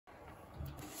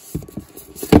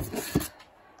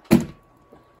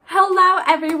Hello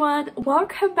everyone,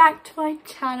 welcome back to my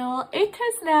channel. It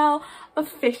is now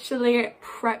officially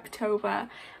Preptober.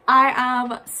 I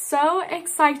am so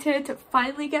excited to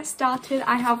finally get started.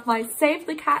 I have my Save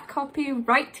the Cat copy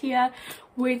right here,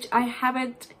 which I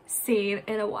haven't seen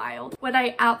in a while. When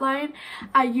I outline,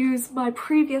 I use my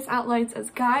previous outlines as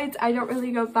guides. I don't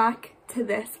really go back to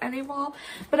this anymore,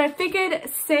 but I figured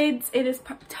since it is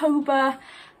Preptober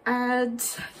and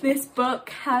this book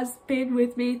has been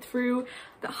with me through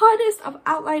the hardest of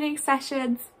outlining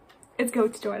sessions, it's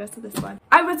going to join us in this one.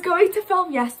 I was going to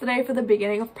film yesterday for the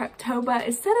beginning of Preptober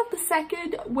instead of the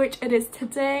 2nd, which it is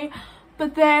today,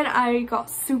 but then I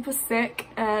got super sick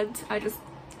and I just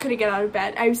couldn't get out of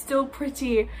bed. I'm still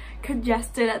pretty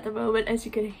congested at the moment, as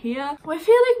you can hear. We're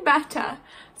feeling better,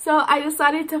 so I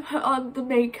decided to put on the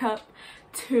makeup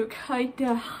to kind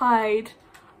of hide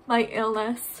my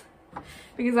illness,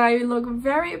 because I look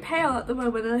very pale at the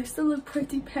moment and I still look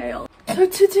pretty pale. So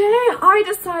today I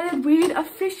decided we'd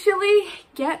officially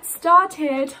get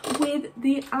started with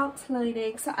the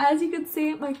outlining. So as you can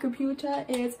see, my computer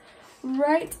is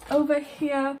right over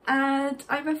here and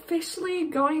I'm officially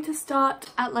going to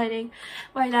start outlining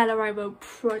my NaNoWriMo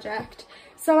project.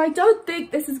 So I don't think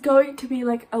this is going to be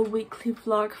like a weekly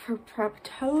vlog for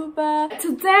Preptober.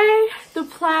 Today,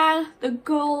 the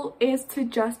goal is to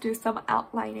just do some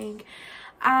outlining.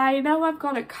 I know I've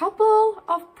got a couple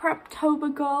of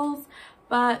Preptober goals,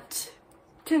 but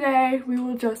today we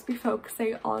will just be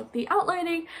focusing on the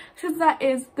outlining since that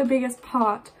is the biggest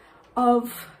part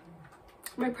of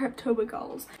my Preptober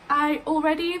goals. I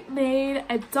already made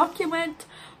a document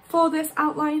for this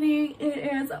outlining. It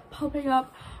is popping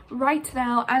up right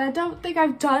now and I don't think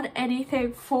I've done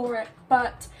anything for it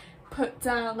but put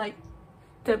down like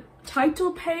the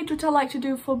title page, which I like to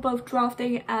do for both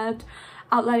drafting and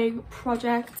outlining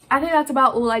projects. I think that's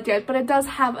about all I did, but it does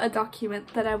have a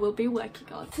document that I will be working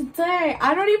on. Today,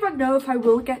 I don't even know if I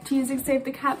will get to using Save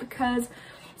the Cat because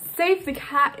Save the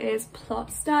Cat is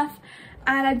plot stuff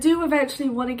and I do eventually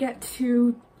want to get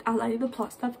to outlining the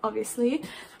plot stuff, obviously,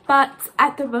 but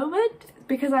at the moment,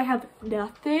 because I have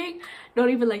nothing, not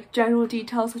even like general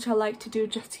details, which I like to do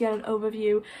just to get an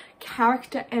overview,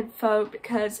 character info,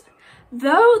 because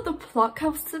though the plot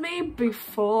comes to me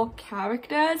before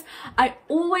characters, I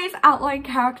always outline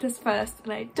characters first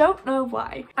and I don't know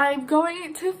why. I'm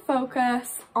going to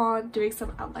focus on doing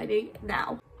some outlining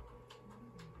now.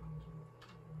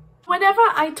 Whenever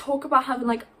I talk about having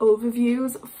like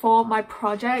overviews for my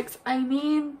projects, I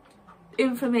mean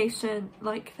information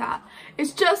like that.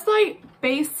 It's just like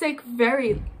basic,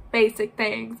 very basic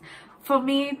things for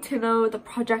me to know the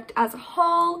project as a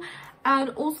whole and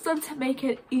also to make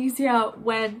it easier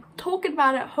when talking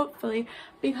about it, hopefully,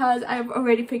 because I've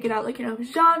already figured out like, you know,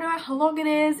 genre, how long it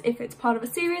is, if it's part of a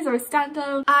series or a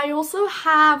standalone. I also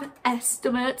have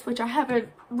estimates, which I haven't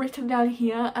written down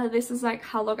here, and this is like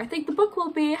how long I think the book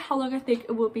will be, how long I think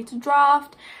it will be to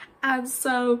draft, and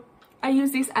so I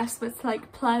use these estimates to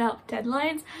like plan out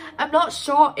deadlines. I'm not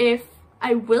sure if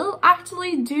I will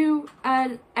actually do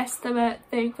an estimate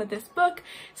thing for this book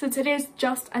since it is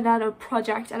just a nano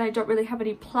project and I don't really have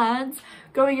any plans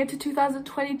going into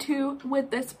 2022 with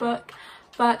this book.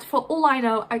 But for all I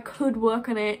know, I could work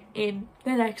on it in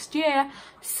the next year,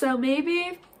 so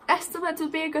maybe estimates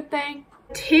would be a good thing.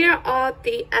 Here are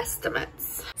the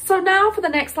estimates. So now for the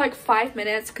next like 5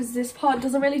 minutes, because this part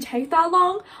doesn't really take that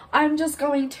long, I'm just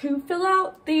going to fill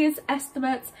out these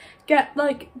estimates, get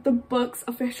like the book's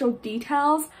official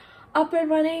details up and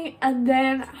running, and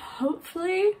then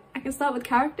hopefully I can start with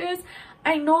characters.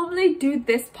 I normally do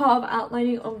this part of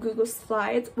outlining on Google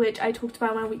Slides, which I talked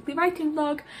about in my weekly writing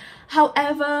vlog.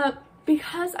 However,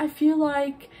 because I feel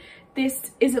like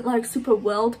this isn't like super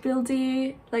world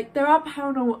buildy, like there are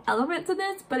paranormal elements in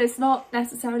this, but it's not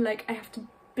necessarily like I have to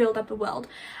build up a world.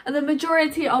 And the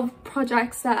majority of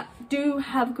projects that do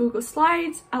have Google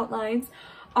Slides outlines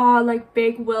are like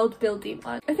big world building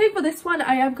ones. I think for this one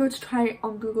I am going to try it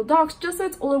on Google Docs just so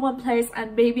it's all in one place,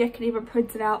 and maybe I can even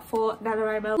print it out for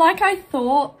NaNoWriMo. Like I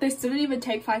thought, this didn't even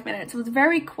take 5 minutes. It was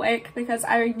very quick because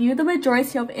I knew the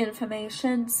majority of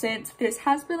information since this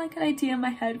has been like an idea in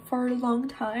my head for a long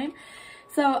time.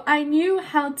 So I knew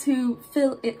how to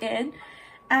fill it in,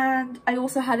 and I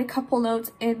also had a couple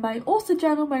notes in my author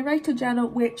journal, my writer journal,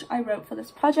 which I wrote for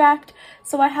this project.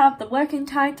 So I have the working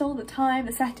title, the time,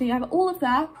 the setting, I have all of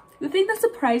that. The thing that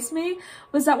surprised me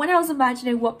was that when I was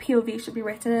imagining what POV should be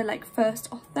written in, like first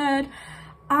or third,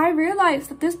 I realized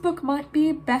that this book might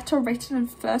be better written in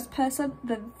first person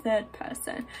than third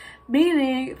person,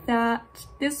 meaning that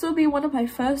this will be one of my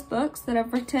first books that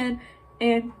I've written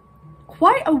in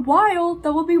quite a while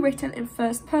that will be written in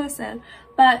first person,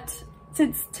 but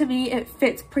since to me it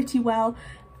fits pretty well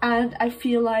and I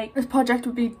feel like this project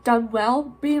would be done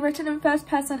well being written in first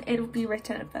person, it will be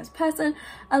written in first person.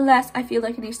 Unless I feel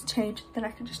like it needs to change, then I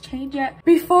can just change it.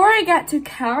 Before I get to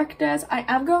characters, I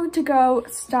am going to go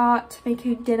start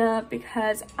making dinner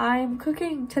because I'm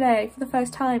cooking today for the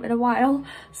first time in a while.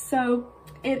 So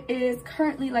it is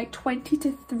currently like 20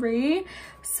 to 3,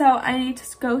 so I need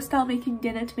to go start making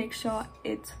dinner to make sure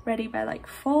it's ready by like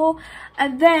 4,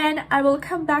 and then I will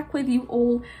come back with you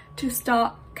all to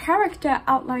start character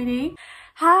outlining.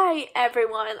 Hi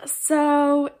everyone,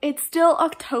 so it's still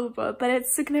October, but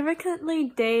it's significantly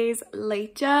days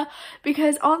later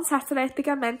because on Saturday I think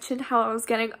I mentioned how I was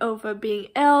getting over being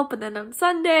ill, but then on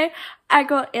Sunday I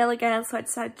got ill again, so I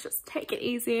decided to just take it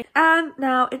easy. And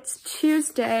now it's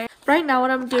Tuesday. Right now what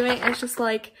I'm doing is just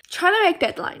like trying to make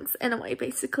deadlines in a way,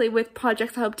 basically, with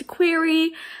projects I hope to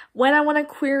query, when I want to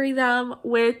query them,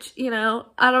 which, you know,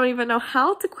 I don't even know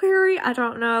how to query. I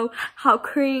don't know how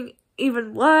querying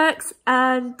even works,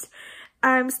 and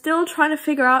I'm still trying to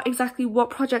figure out exactly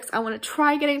what projects I want to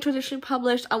try getting traditionally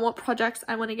published and what projects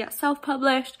I want to get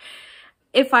self-published.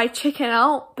 If I chicken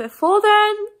out before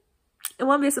then, it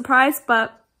won't be a surprise,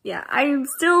 but yeah, I'm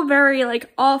still very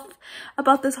like off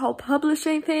about this whole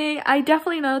publishing thing. I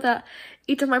definitely know that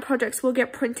each of my projects will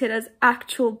get printed as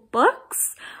actual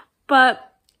books,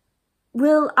 but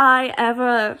will I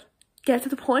ever get to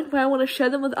the point where I want to share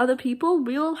them with other people?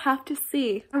 We'll have to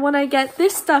see. And when I get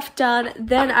this stuff done,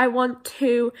 then I want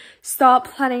to start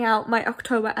planning out my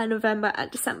October and November and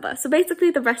December. So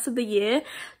basically the rest of the year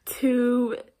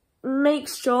to make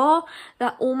sure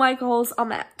that all my goals are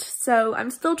met. So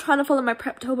I'm still trying to follow my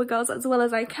preptober goals as well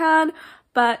as I can,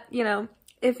 but you know,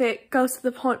 if it goes to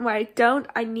the point where I don't,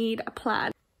 I need a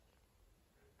plan.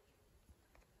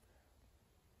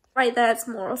 Right there, it's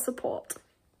moral support.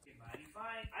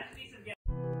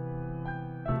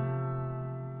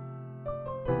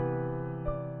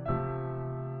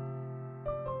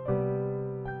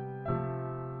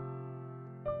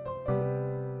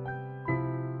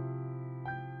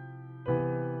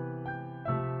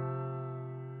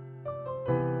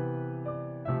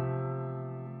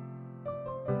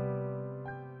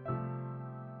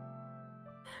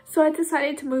 So I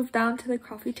decided to move down to the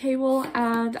coffee table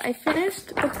and I finished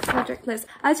the project list.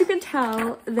 As you can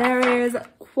tell, there is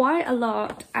quite a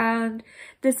lot and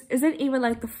this isn't even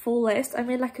like the full list. I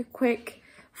made like a quick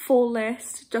full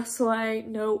list just so I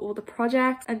know all the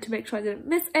projects and to make sure I didn't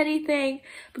miss anything,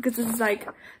 because this is like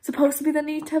supposed to be the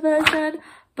neater version.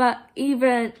 But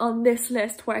even on this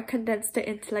list where I condensed it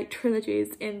into like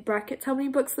trilogies in brackets how many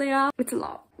books they are, it's a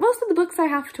lot. Most of the books I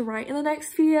have to write in the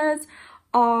next few years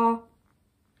are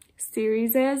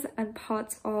series and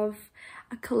parts of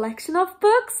a collection of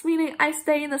books, meaning I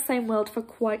stay in the same world for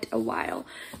quite a while.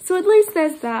 So at least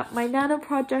there's that. My nano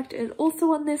project is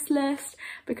also on this list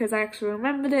because I actually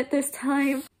remembered it this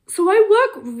time. So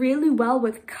I work really well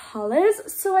with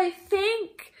colors, so I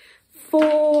think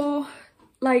for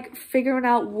like figuring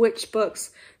out which books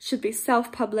should be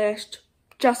self-published,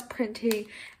 just printing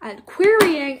and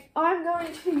querying, I'm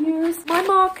going to use my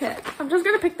marker. I'm just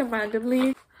going to pick them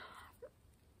randomly.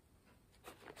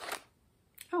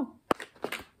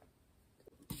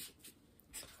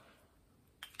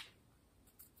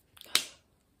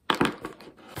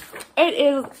 It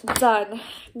is done.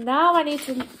 Now I need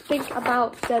to think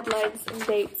about deadlines and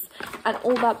dates and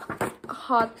all that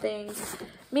hard things.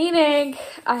 Meaning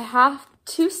I have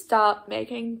to start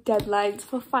making deadlines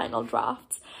for final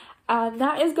drafts. And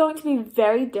that is going to be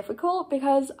very difficult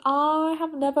because I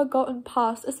have never gotten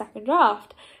past a second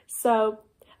draft. So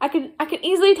I can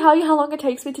easily tell you how long it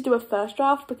takes me to do a first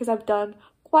draft because I've done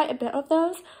quite a bit of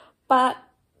those, but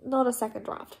not a second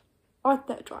draft. Or a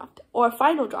third draft, or a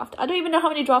final draft. I don't even know how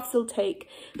many drafts it'll take,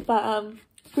 but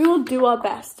we will do our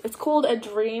best. It's called a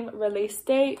dream release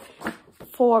date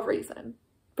for a reason,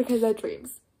 because they're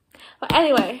dreams. But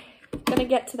anyway, gonna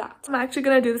get to that. I'm actually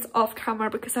gonna do this off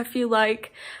camera because I feel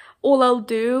like all I'll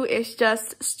do is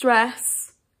just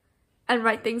stress and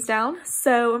write things down.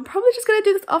 So I'm probably just gonna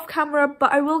do this off camera,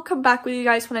 but I will come back with you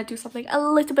guys when I do something a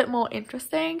little bit more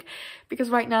interesting,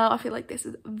 because right now I feel like this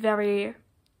is very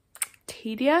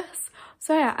tedious.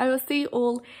 So yeah, I will see you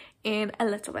all in a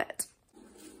little bit.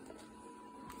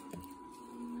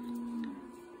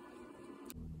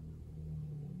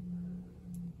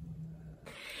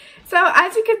 So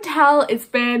as you can tell, it's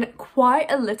been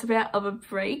quite a little bit of a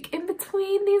break in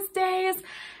between these days,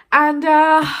 and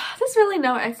there's really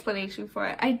no explanation for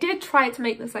it. I did try to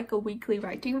make this like a weekly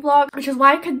writing vlog, which is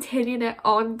why I continued it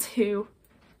on to,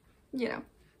 you know,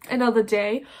 another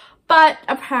day. but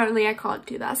apparently I can't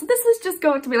do that. So this is just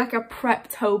going to be like a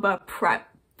Preptober prep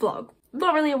vlog.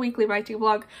 Not really a weekly writing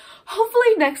vlog.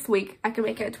 Hopefully next week I can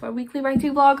make it into a weekly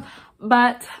writing vlog,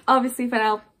 but obviously for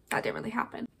now that didn't really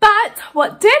happen. But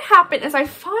what did happen is I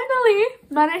finally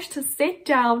managed to sit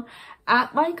down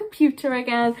at my computer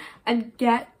again and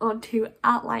get onto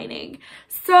outlining.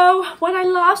 So when I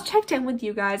last checked in with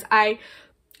you guys, I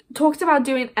talked about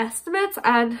doing estimates,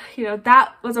 and you know,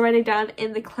 that was already done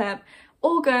in the clip.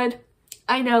 All good.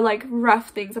 I know like rough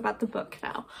things about the book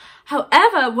now.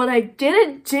 However, what I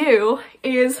didn't do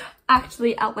is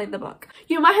actually outline the book.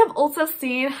 You might have also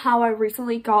seen how I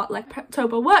recently got like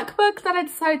Preptober workbook that I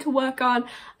decided to work on,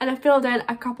 and I filled in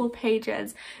a couple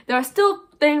pages. There are still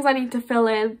things I need to fill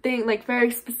in, like very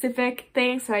specific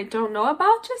things that I don't know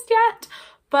about just yet,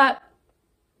 but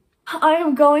I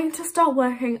am going to start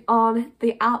working on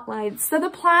the outlines. So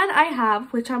the plan I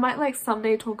have, which I might like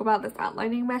someday talk about this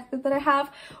outlining method that I have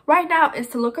right now, is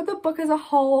to look at the book as a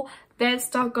whole, then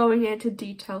start going into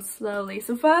detail slowly.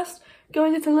 So first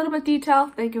going into a little bit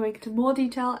detail, then going into more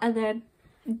detail, and then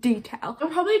detail.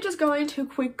 I'm probably just going to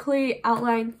quickly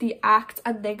outline the act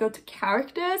and then go to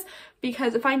characters,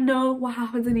 because if I know what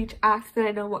happens in each act, then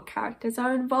I know what characters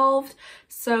are involved.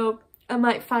 So I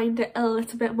might find it a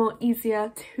little bit more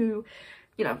easier to,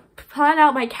 you know, plan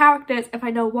out my characters if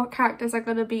I know what characters are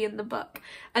going to be in the book.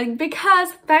 And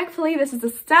because thankfully this is a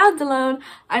standalone,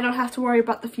 I don't have to worry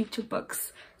about the future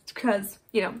books, because,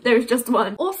 you know, there's just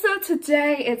one. Also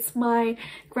today it's my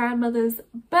grandmother's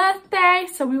birthday,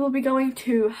 so we will be going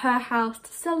to her house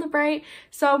to celebrate.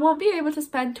 So I won't be able to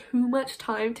spend too much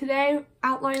time today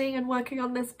outlining and working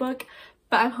on this book,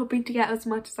 but I'm hoping to get as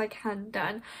much as I can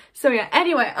done. So yeah,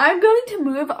 anyway, I'm going to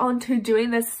move on to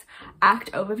doing this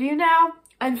act overview now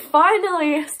and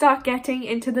finally start getting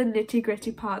into the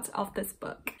nitty-gritty parts of this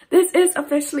book. This is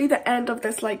officially the end of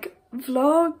this like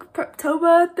vlog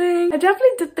Preptober thing. I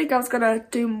definitely did think I was gonna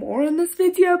do more in this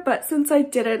video, but since I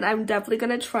didn't, I'm definitely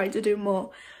gonna try to do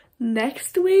more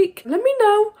next week. Let me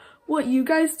know what you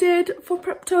guys did for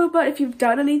Preptober, if you've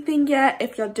done anything yet,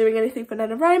 if you're doing anything for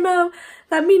NaNoWriMo,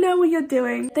 let me know what you're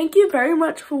doing. Thank you very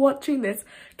much for watching this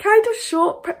kind of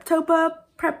short Preptober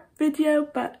prep video,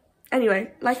 but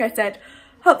anyway, like I said,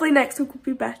 hopefully next week will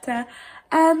be better.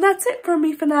 And that's it from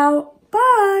me for now.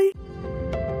 Bye!